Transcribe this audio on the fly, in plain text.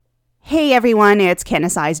Hey everyone, it's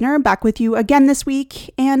Candace Eisner back with you again this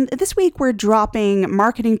week, and this week we're dropping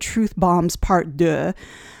Marketing Truth Bombs Part 2.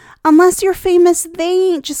 Unless you're famous, they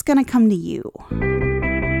ain't just gonna come to you.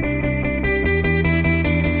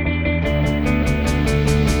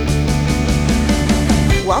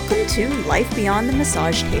 Welcome to Life Beyond the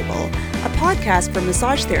Massage Table, a podcast for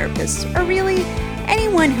massage therapists, or really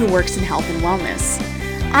anyone who works in health and wellness.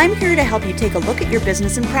 I'm here to help you take a look at your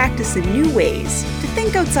business and practice in new ways, to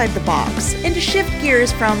think outside the box, and to shift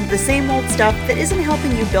gears from the same old stuff that isn't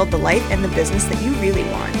helping you build the life and the business that you really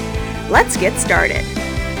want. Let's get started.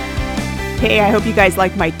 Hey, I hope you guys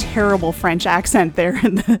like my terrible French accent there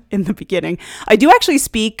in the beginning. I do actually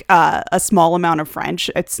speak a small amount of French.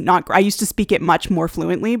 It's not. I used to speak it much more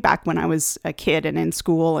fluently back when I was a kid and in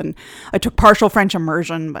school, and I took partial French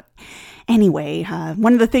immersion. But anyway,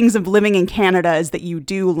 one of the things of living in Canada is that you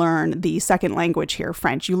do learn the second language here,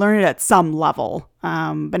 French. You learn it at some level,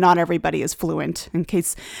 but not everybody is fluent. In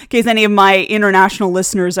case any of my international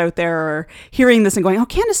listeners out there are hearing this and going, "Oh,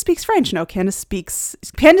 Candace speaks French." No, Candace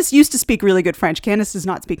used to speak really good French. Candace does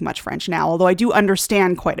not speak much French now, although I do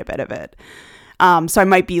understand quite a bit of it. So I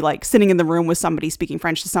might be like sitting in the room with somebody speaking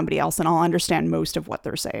French to somebody else, and I'll understand most of what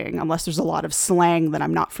they're saying, unless there's a lot of slang that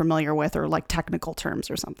I'm not familiar with or like technical terms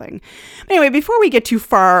or something. But anyway, before we get too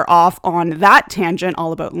far off on that tangent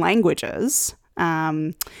all about languages,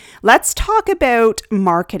 let's talk about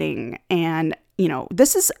marketing. And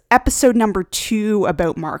this is episode number 2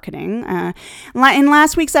 about marketing. In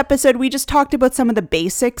last week's episode, we just talked about some of the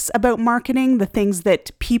basics about marketing, the things that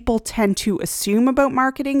people tend to assume about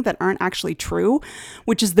marketing that aren't actually true,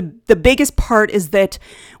 which is the biggest part is that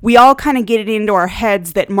we all kind of get it into our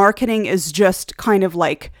heads that marketing is just kind of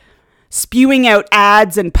like spewing out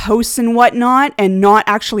ads and posts and whatnot, and not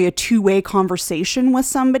actually a two-way conversation with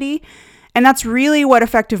somebody. And that's really what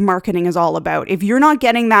effective marketing is all about. If you're not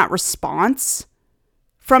getting that response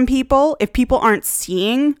from people, if people aren't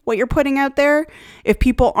seeing what you're putting out there, if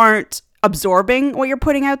people aren't absorbing what you're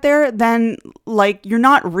putting out there, then like you're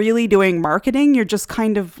not really doing marketing. You're just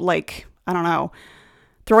kind of like, I don't know,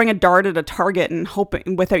 throwing a dart at a target and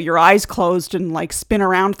hoping without your eyes closed and like spin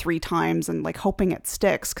around 3 times and like hoping it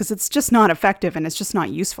sticks, because it's just not effective and it's just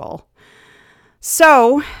not useful.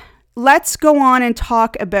 So let's go on and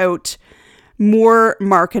talk about more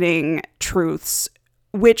marketing truths,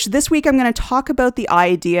 which this week I'm going to talk about the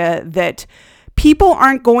idea that people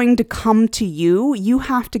aren't going to come to you, you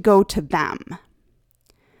have to go to them.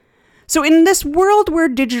 So in this world where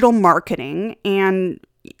digital marketing, and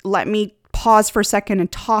let me pause for a second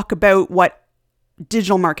and talk about what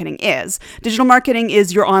digital marketing is. Digital marketing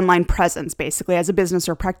is your online presence, basically, as a business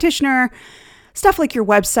or practitioner. Stuff like your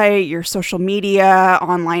website, your social media,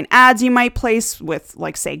 online ads you might place with,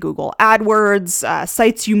 like, say, Google AdWords,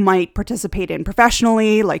 sites you might participate in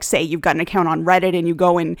professionally, like, say, you've got an account on Reddit and you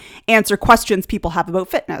go and answer questions people have about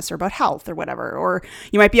fitness or about health or whatever, or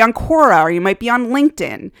you might be on Quora or you might be on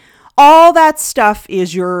LinkedIn. All that stuff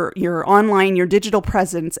is your online, your digital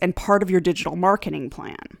presence and part of your digital marketing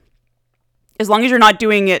plan. As long as you're not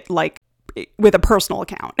doing it, like, with a personal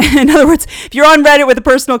account. In other words, if you're on Reddit with a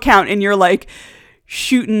personal account and you're like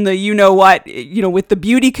shooting the with the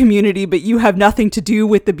beauty community, but you have nothing to do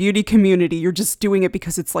with the beauty community, you're just doing it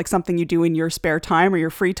because it's like something you do in your spare time or your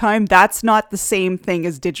free time, that's not the same thing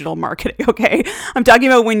as digital marketing, okay? I'm talking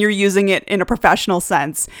about when you're using it in a professional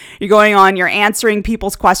sense. You're going on, you're answering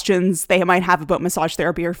people's questions they might have about massage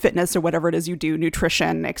therapy or fitness or whatever it is you do,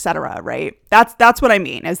 nutrition, etc., right? That's what I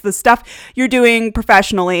mean, is the stuff you're doing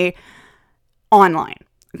professionally online,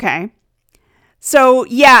 okay? So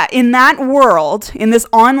yeah, in that world, in this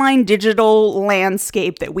online digital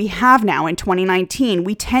landscape that we have now in 2019,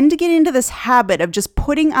 we tend to get into this habit of just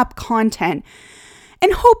putting up content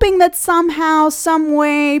and hoping that somehow, some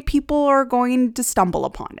way, people are going to stumble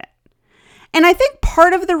upon it. And I think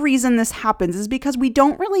part of the reason this happens is because we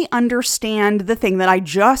don't really understand the thing that I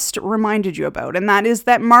just reminded you about, and that is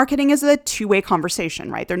that marketing is a two-way conversation,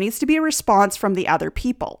 right? There needs to be a response from the other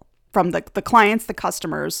people, from the clients, the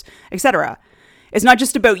customers, etc. It's not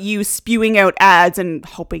just about you spewing out ads and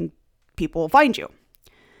hoping people will find you.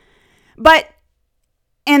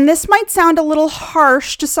 And this might sound a little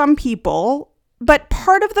harsh to some people, but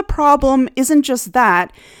part of the problem isn't just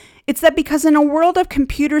that. It's that because in a world of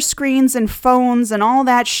computer screens and phones and all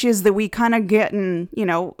that shiz that we kind of get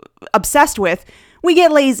obsessed with, we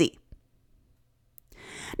get lazy.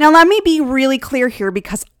 Now, let me be really clear here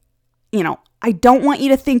because, I don't want you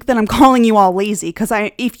to think that I'm calling you all lazy, because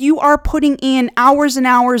if you are putting in hours and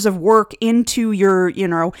hours of work into your,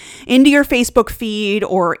 into your Facebook feed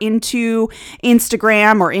or into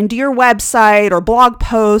Instagram or into your website or blog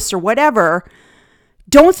posts or whatever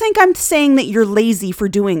Don't think I'm saying that you're lazy for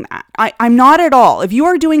doing that. I'm not at all. If you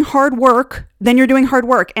are doing hard work, then you're doing hard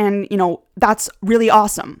work. And, that's really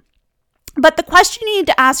awesome. But the question you need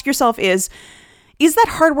to ask yourself is that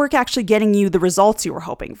hard work actually getting you the results you were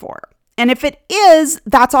hoping for? And if it is,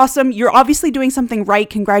 that's awesome. You're obviously doing something right.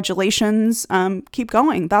 Congratulations. Keep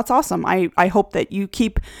going. That's awesome. I hope that you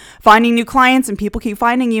keep finding new clients and people keep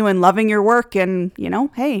finding you and loving your work. And,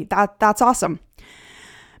 hey, that's awesome.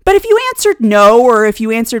 But if you answered no, or if you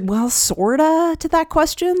answered, well, sorta to that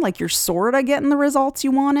question, like you're sorta getting the results you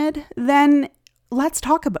wanted, then let's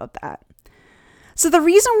talk about that. So the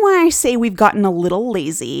reason why I say we've gotten a little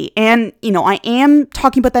lazy, and, I am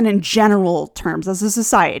talking about that in general terms as a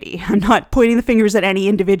society. I'm not pointing the fingers at any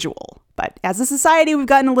individual, but as a society, we've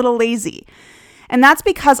gotten a little lazy. And that's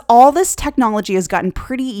because all this technology has gotten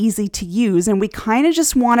pretty easy to use, and we kind of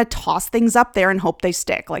just want to toss things up there and hope they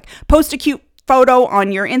stick. Like post a cute photo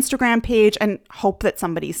on your Instagram page and hope that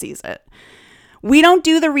somebody sees it. We don't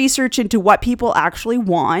do the research into what people actually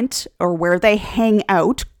want or where they hang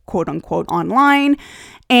out, quote unquote, online,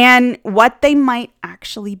 and what they might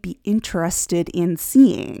actually be interested in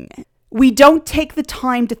seeing. We don't take the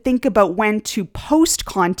time to think about when to post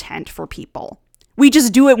content for people. We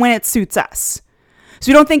just do it when it suits us. So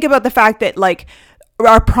we don't think about the fact that like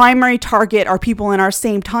our primary target are people in our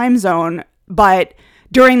same time zone, but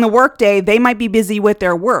during the workday, they might be busy with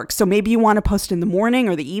their work. So maybe you want to post in the morning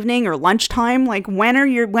or the evening or lunchtime. Like when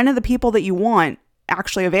are the people that you want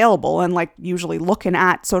actually available and like usually looking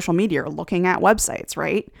at social media or looking at websites,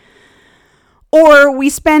 right? Or we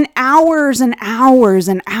spend hours and hours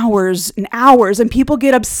and hours and hours, and people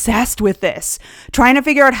get obsessed with this, trying to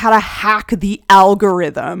figure out how to hack the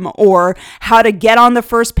algorithm or how to get on the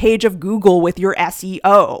first page of Google with your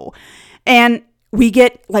SEO. And we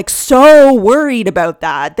get like so worried about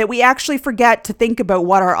that we actually forget to think about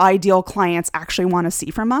what our ideal clients actually want to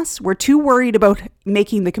see from us. We're too worried about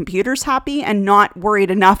making the computers happy and not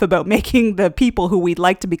worried enough about making the people who we'd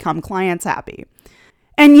like to become clients happy.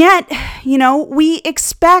 And yet, we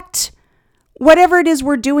expect whatever it is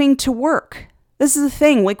we're doing to work. This is the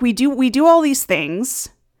thing. Like we do all these things.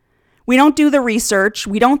 We don't do the research.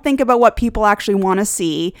 We don't think about what people actually want to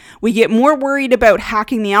see. We get more worried about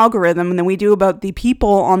hacking the algorithm than we do about the people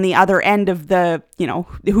on the other end of the,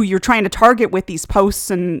 who you're trying to target with these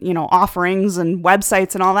posts and, offerings and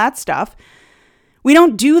websites and all that stuff. We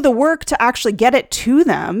don't do the work to actually get it to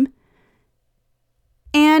them.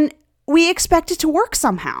 And we expect it to work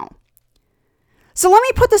somehow. So let me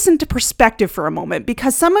put this into perspective for a moment,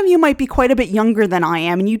 because some of you might be quite a bit younger than I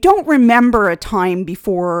am, and you don't remember a time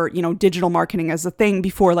before, digital marketing as a thing,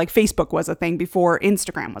 before like Facebook was a thing, before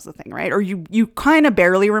Instagram was a thing, right? Or you kind of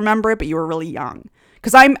barely remember it, but you were really young.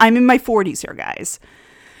 Because I'm in my 40s here, guys.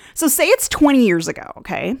 So say it's 20 years ago,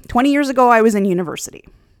 okay? 20 years ago, I was in university.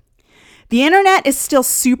 The internet is still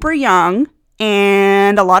super young,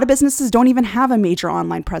 and a lot of businesses don't even have a major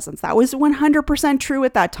online presence. That was 100% true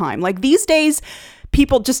at that time. Like these days,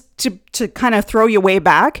 people, just to kind of throw you way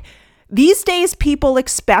back, these days people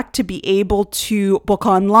expect to be able to book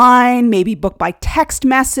online, maybe book by text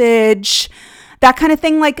message, that kind of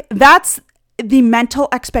thing. Like that's the mental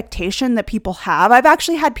expectation that people have. I've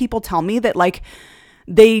actually had people tell me that like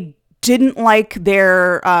they didn't like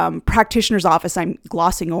their practitioner's office. I'm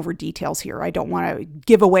glossing over details here. I don't want to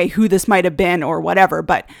give away who this might have been or whatever,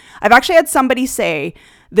 but I've actually had somebody say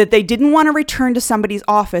that they didn't want to return to somebody's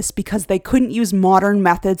office because they couldn't use modern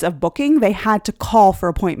methods of booking. They had to call for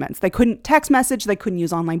appointments. They couldn't text message. They couldn't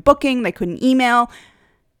use online booking. They couldn't email.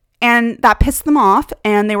 And that pissed them off.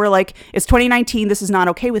 And they were like, it's 2019. This is not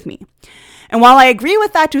okay with me. And while I agree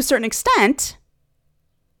with that to a certain extent,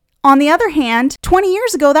 on the other hand, 20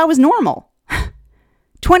 years ago, that was normal.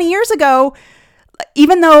 20 years ago,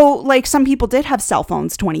 even though like some people did have cell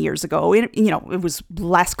phones 20 years ago, it was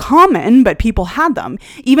less common, but people had them.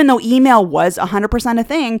 Even though email was 100% a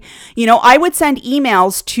thing, I would send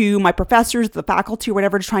emails to my professors, the faculty or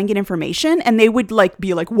whatever to try and get information. And they would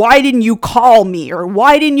be like, why didn't you call me? Or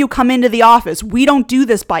why didn't you come into the office? We don't do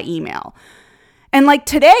this by email. And like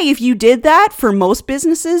today, if you did that for most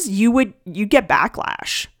businesses, you get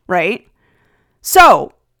backlash. Right?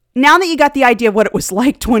 So now that you got the idea of what it was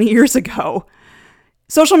like 20 years ago,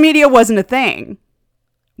 social media wasn't a thing.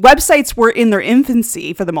 Websites were in their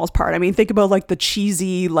infancy for the most part. I mean, think about like the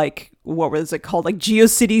cheesy, like, what was it called? Like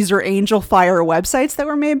GeoCities or Angel Fire websites that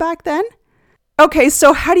were made back then. Okay,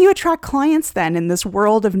 so how do you attract clients then in this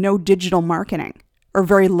world of no digital marketing or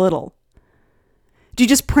very little? Do you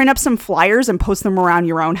just print up some flyers and post them around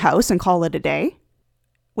your own house and call it a day?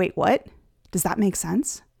 Wait, what? Does that make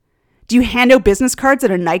sense? Do you hand out business cards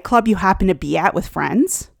at a nightclub you happen to be at with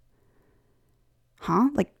friends? Huh?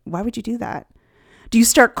 Like, why would you do that? Do you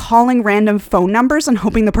start calling random phone numbers and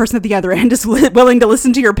hoping the person at the other end is willing to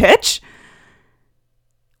listen to your pitch?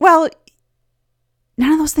 Well,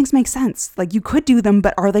 none of those things make sense. Like, you could do them,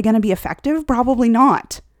 but are they going to be effective? Probably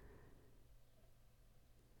not.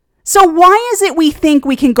 So why is it we think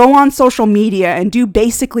we can go on social media and do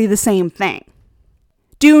basically the same thing?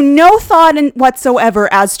 Do no thought whatsoever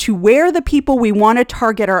as to where the people we want to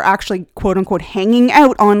target are actually, quote unquote, hanging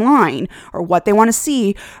out online, or what they want to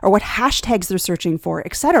see, or what hashtags they're searching for,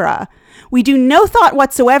 etc. We do no thought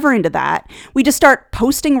whatsoever into that. We just start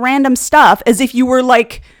posting random stuff as if you were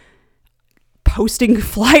like posting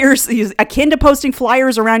flyers, akin to posting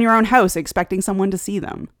flyers around your own house, expecting someone to see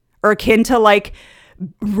them, or akin to like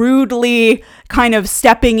rudely kind of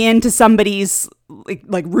stepping into somebody's,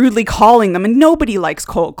 like rudely calling them. And nobody likes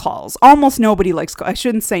cold calls. Almost nobody likes, I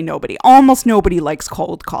shouldn't say nobody, almost nobody likes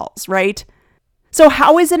cold calls, right? So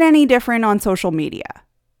how is it any different on social media?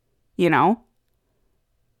 You know?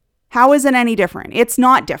 How is it any different? It's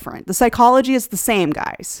not different. The psychology is the same,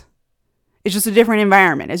 guys. It's just a different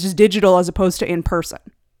environment. It's just digital as opposed to in person.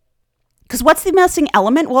 Because what's the missing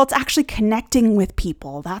element? Well, it's actually connecting with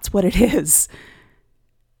people. That's what it is.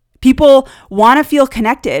 People want to feel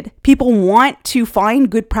connected. People want to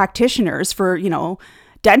find good practitioners for, you know,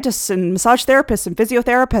 dentists and massage therapists and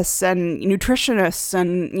physiotherapists and nutritionists.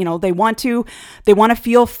 And, you know, they want to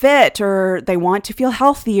feel fit, or they want to feel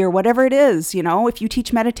healthy, or whatever it is. You know, if you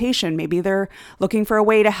teach meditation, maybe they're looking for a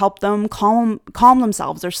way to help them calm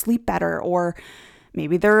themselves or sleep better, or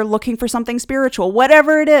maybe they're looking for something spiritual,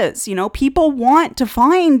 whatever it is. You know, people want to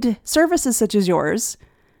find services such as yours.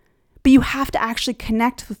 But you have to actually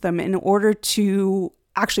connect with them in order to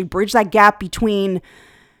actually bridge that gap between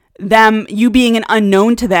them, you being an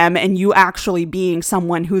unknown to them, and you actually being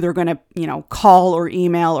someone who they're going to, you know, call or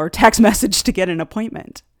email or text message to get an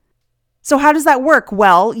appointment. So how does that work?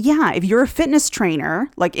 Well, yeah, if you're a fitness trainer,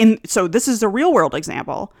 so this is a real world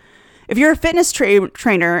example. If you're a fitness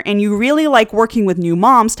trainer and you really like working with new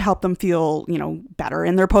moms to help them feel, you know, better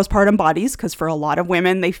in their postpartum bodies, because for a lot of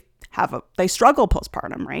women, they struggle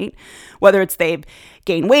postpartum, right? Whether it's they've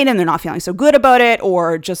gained weight and they're not feeling so good about it,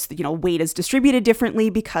 or just, you know, weight is distributed differently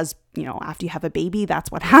because, you know, after you have a baby,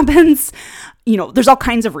 that's what happens. You know, there's all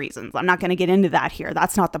kinds of reasons. I'm not going to get into that here.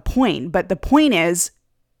 That's not the point. But the point is,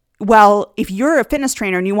 well, if you're a fitness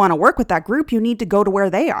trainer and you want to work with that group, you need to go to where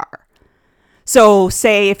they are. So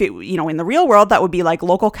say if it, you know, in the real world, that would be like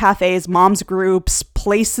local cafes, moms groups,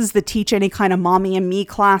 places that teach any kind of mommy and me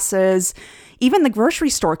classes. Even the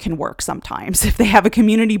grocery store can work sometimes if they have a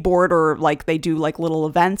community board, or like they do like little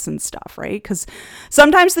events and stuff, right? Because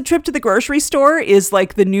sometimes the trip to the grocery store is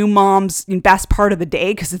like the new mom's best part of the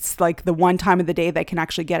day, because it's like the one time of the day they can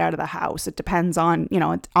actually get out of the house. It depends on, you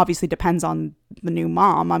know, it obviously depends on the new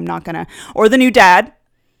mom. I'm not gonna, or the new dad.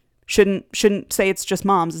 Shouldn't say it's just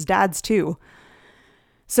moms, it's dads too.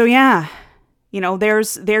 So yeah, you know,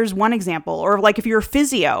 there's one example. Or like if you're a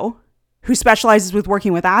physio who specializes with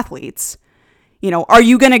working with athletes, you know, are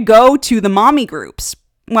you going to go to the mommy groups?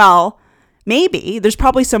 Well, maybe. There's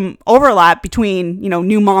probably some overlap between, you know,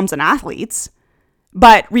 new moms and athletes.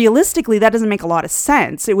 But realistically, that doesn't make a lot of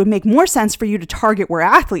sense. It would make more sense for you to target where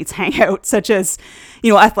athletes hang out, such as,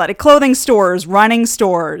 you know, athletic clothing stores, running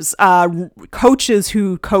stores, coaches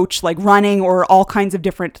who coach like running or all kinds of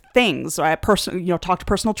different things. So talk to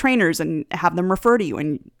personal trainers and have them refer to you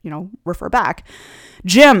and, you know, refer back.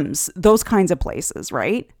 Gyms, those kinds of places,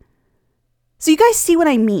 right? So you guys see what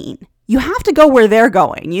I mean? You have to go where they're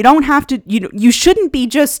going. You don't have to, you shouldn't be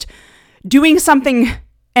just doing something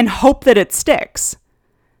and hope that it sticks,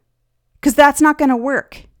 because that's not going to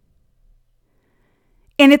work.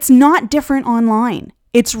 And it's not different online.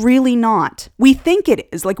 It's really not. We think it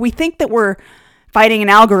is. Like, we think that we're fighting an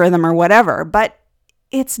algorithm or whatever, but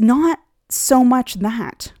it's not so much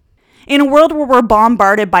that. In a world where we're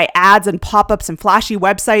bombarded by ads and pop-ups and flashy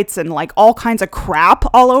websites and like all kinds of crap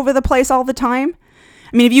all over the place all the time.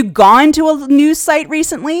 I mean, have you gone to a news site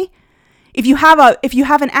recently? If you have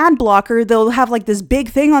an ad blocker, they'll have like this big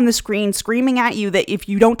thing on the screen screaming at you that if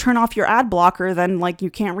you don't turn off your ad blocker, then like you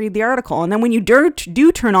can't read the article. And then when you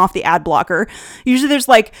do turn off the ad blocker, usually there's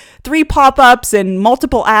like 3 pop-ups and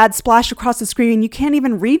multiple ads splashed across the screen, and you can't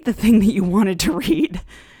even read the thing that you wanted to read.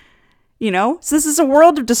 You know? So this is a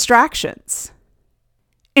world of distractions.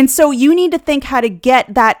 And so you need to think how to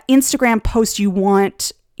get that Instagram post you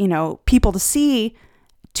want, you know, people to see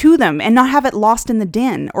to them and not have it lost in the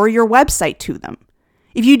din, or your website to them.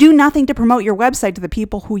 If you do nothing to promote your website to the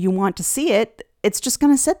people who you want to see it, it's just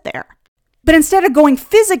going to sit there. But instead of going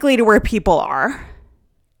physically to where people are,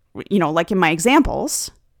 you know, like in my examples,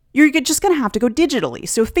 You're just going to have to go digitally.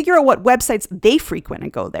 So figure out what websites they frequent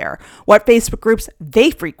and go there, what Facebook groups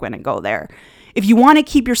they frequent and go there. If you want to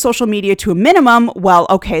keep your social media to a minimum, well,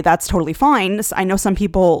 okay, that's totally fine. I know some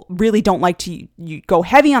people really don't like to go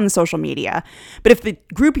heavy on the social media, but if the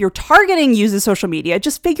group you're targeting uses social media,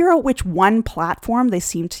 just figure out which one platform they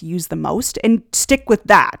seem to use the most and stick with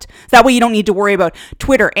that. That way you don't need to worry about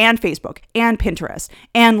Twitter and Facebook and Pinterest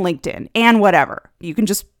and LinkedIn and whatever. You can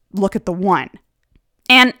just look at the one.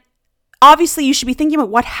 And obviously you should be thinking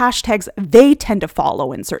about what hashtags they tend to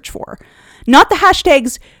follow and search for, not the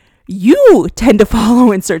hashtags you tend to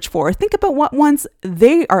follow and search for. Think about what ones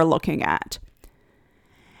they are looking at.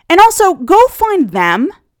 And also go find them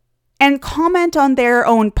and comment on their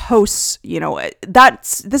own posts.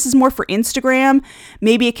 This is more for Instagram.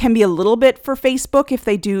 Maybe it can be a little bit for Facebook if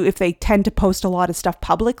they tend to post a lot of stuff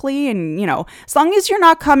publicly. And, as long as you're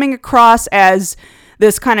not coming across as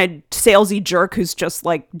this kind of salesy jerk who's just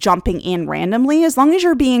like jumping in randomly, as long as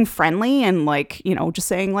you're being friendly and just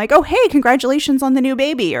saying like, oh, hey, congratulations on the new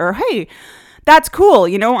baby, or hey, that's cool.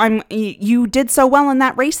 You did so well in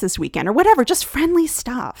that race this weekend, or whatever, just friendly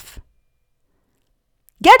stuff.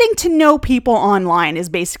 Getting to know people online is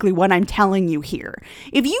basically what I'm telling you here.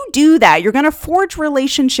 If you do that, you're going to forge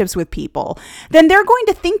relationships with people. Then they're going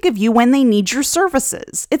to think of you when they need your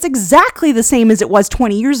services. It's exactly the same as it was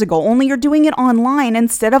 20 years ago, only you're doing it online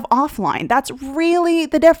instead of offline. That's really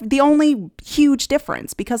the only huge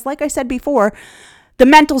difference, because like I said before, the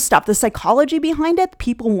mental stuff, the psychology behind it,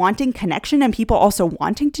 people wanting connection and people also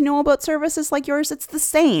wanting to know about services like yours, it's the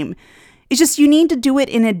same. It's just you need to do it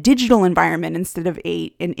in a digital environment instead of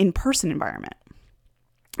an in-person environment.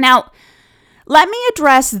 Now, let me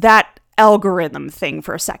address that algorithm thing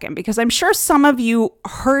for a second, because I'm sure some of you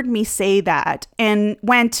heard me say that and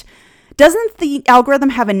went, doesn't the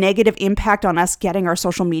algorithm have a negative impact on us getting our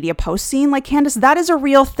social media posts seen? Like, Candace, that is a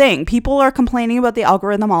real thing. People are complaining about the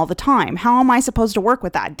algorithm all the time. How am I supposed to work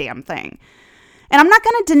with that damn thing? And I'm not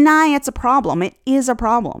going to deny it's a problem. It is a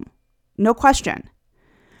problem. No question.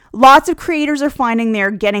 Lots of creators are finding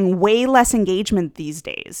they're getting way less engagement these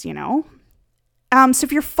days, So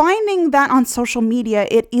if you're finding that on social media,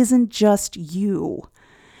 it isn't just you.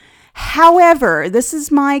 However, this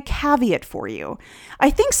is my caveat for you. I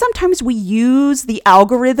think sometimes we use the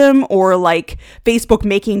algorithm or like Facebook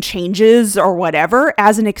making changes or whatever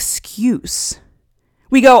as an excuse.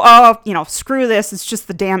 We go, screw this, it's just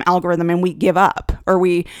the damn algorithm, and we give up. Or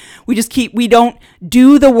we don't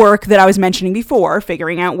do the work that I was mentioning before,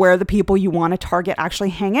 figuring out where the people you want to target actually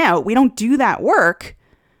hang out. We don't do that work.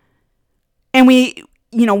 And we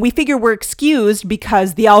figure we're excused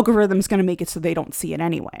because the algorithm's going to make it so they don't see it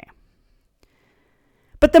anyway.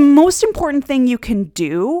 But the most important thing you can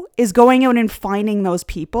do is going out and finding those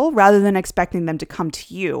people rather than expecting them to come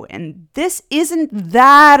to you. And this isn't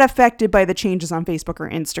that affected by the changes on Facebook or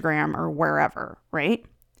Instagram or wherever, right?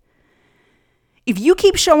 If you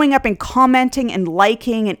keep showing up and commenting and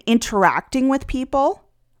liking and interacting with people,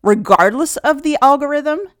 regardless of the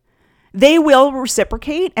algorithm, they will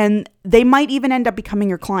reciprocate and they might even end up becoming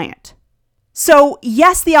your client. So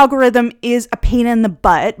yes, the algorithm is a pain in the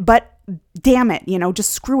butt, but damn it, just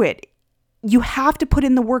screw it. You have to put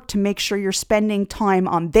in the work to make sure you're spending time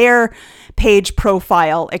on their page,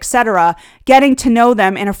 profile, etc., getting to know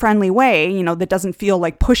them in a friendly way, that doesn't feel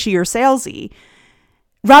like pushy or salesy,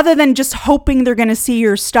 rather than just hoping they're going to see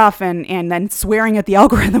your stuff and then swearing at the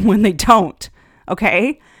algorithm when they don't.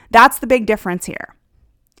 Okay? That's the big difference here.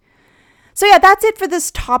 So yeah, that's it for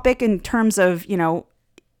this topic in terms of,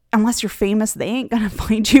 unless you're famous, they ain't going to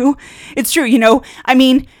find you. It's true,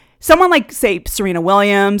 someone like, say, Serena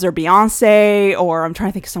Williams or Beyonce, or I'm trying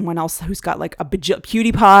to think of someone else who's got like a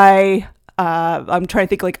PewDiePie. I'm trying to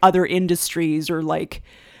think like other industries, or like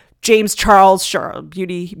James Charles, sure,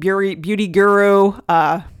 beauty guru.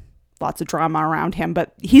 Lots of drama around him,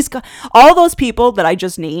 but he's got all those people that I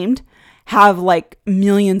just named have like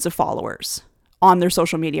millions of followers on their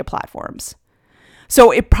social media platforms.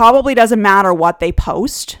 So it probably doesn't matter what they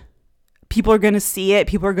post. People are going to see it.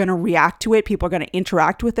 People are going to react to it. People are going to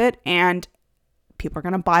interact with it. And people are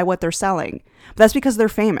going to buy what they're selling. But that's because they're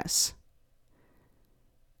famous.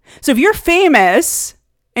 So if you're famous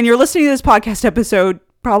and you're listening to this podcast episode,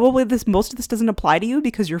 probably most of this doesn't apply to you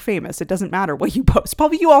because you're famous. It doesn't matter what you post.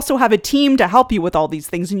 Probably you also have a team to help you with all these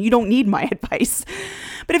things and you don't need my advice.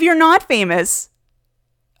 But if you're not famous,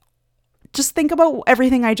 just think about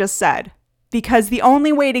everything I just said. Because the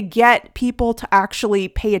only way to get people to actually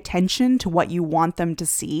pay attention to what you want them to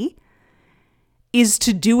see is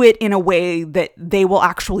to do it in a way that they will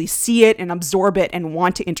actually see it and absorb it and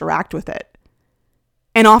want to interact with it.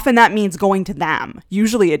 And often that means going to them.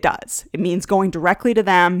 Usually it does. It means going directly to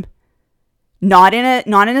them, not in a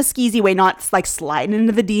skeezy way, not like sliding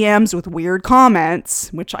into the DMs with weird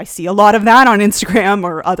comments, which I see a lot of that on Instagram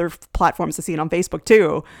or other platforms. I see it on Facebook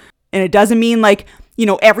too. And it doesn't mean like,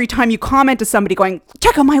 every time you comment to somebody going,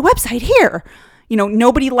 check out my website here.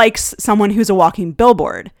 Nobody likes someone who's a walking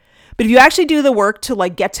billboard. But if you actually do the work to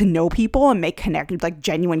like get to know people and make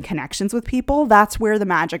genuine connections with people, that's where the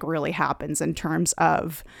magic really happens in terms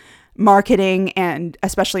of marketing and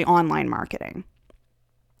especially online marketing.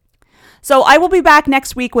 So I will be back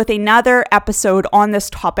next week with another episode on this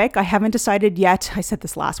topic. I haven't decided yet. I said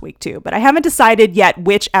this last week too, but I haven't decided yet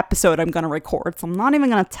which episode I'm going to record. So I'm not even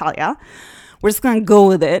going to tell you. We're just going to go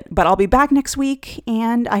with it. But I'll be back next week,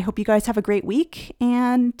 and I hope you guys have a great week.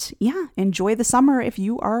 And yeah, enjoy the summer if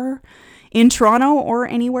you are in Toronto or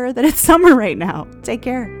anywhere that it's summer right now. Take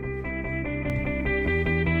care.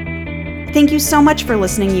 Thank you so much for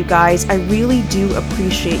listening, you guys. I really do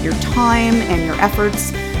appreciate your time and your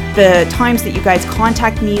efforts. The times that you guys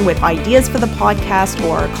contact me with ideas for the podcast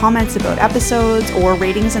or comments about episodes or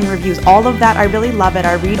ratings and reviews, all of that, I really love it.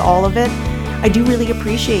 I read all of it. I do really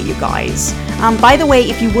appreciate you guys. By the way,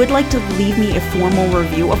 if you would like to leave me a formal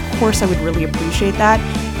review, of course I would really appreciate that.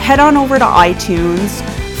 Head on over to iTunes,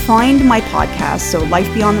 find my podcast, so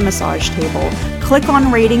Life Beyond the Massage Table, click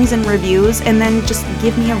on ratings and reviews, and then just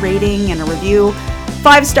give me a rating and a review.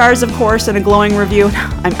 5 stars, of course, and a glowing review.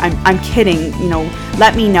 I'm kidding,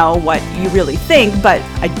 let me know what you really think, but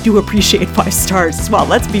I do appreciate 5 stars as well.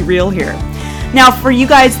 Let's be real here. Now, for you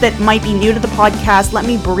guys that might be new to the podcast, let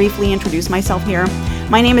me briefly introduce myself here.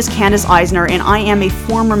 My name is Candace Eisner, and I am a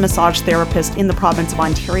former massage therapist in the province of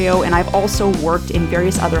Ontario, and I've also worked in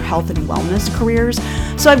various other health and wellness careers.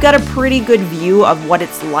 So I've got a pretty good view of what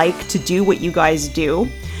it's like to do what you guys do.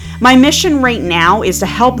 My mission right now is to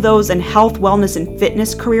help those in health, wellness, and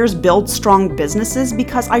fitness careers build strong businesses,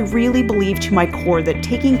 because I really believe to my core that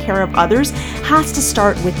taking care of others has to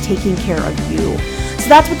start with taking care of you. So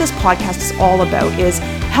that's what this podcast is all about, is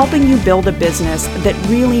helping you build a business that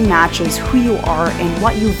really matches who you are and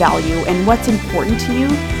what you value and what's important to you,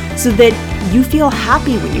 so that you feel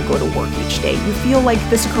happy when you go to work each day. You feel like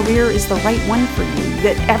this career is the right one for you,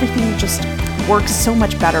 that everything just works so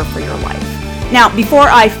much better for your life. Now, before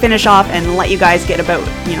I finish off and let you guys go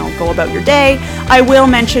about your day, I will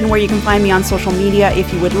mention where you can find me on social media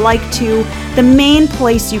if you would like to. The main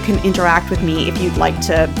place you can interact with me if you'd like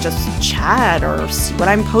to just chat or see what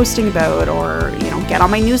I'm posting about, or get on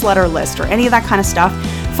my newsletter list or any of that kind of stuff,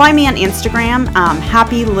 find me on Instagram.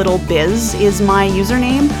 Happy Little Biz is my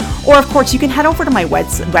username. Or of course, you can head over to my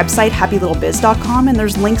website, happylittlebiz.com, and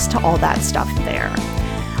there's links to all that stuff there.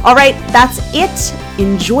 All right, that's it.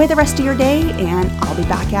 Enjoy the rest of your day, and I'll be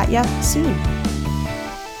back at you soon.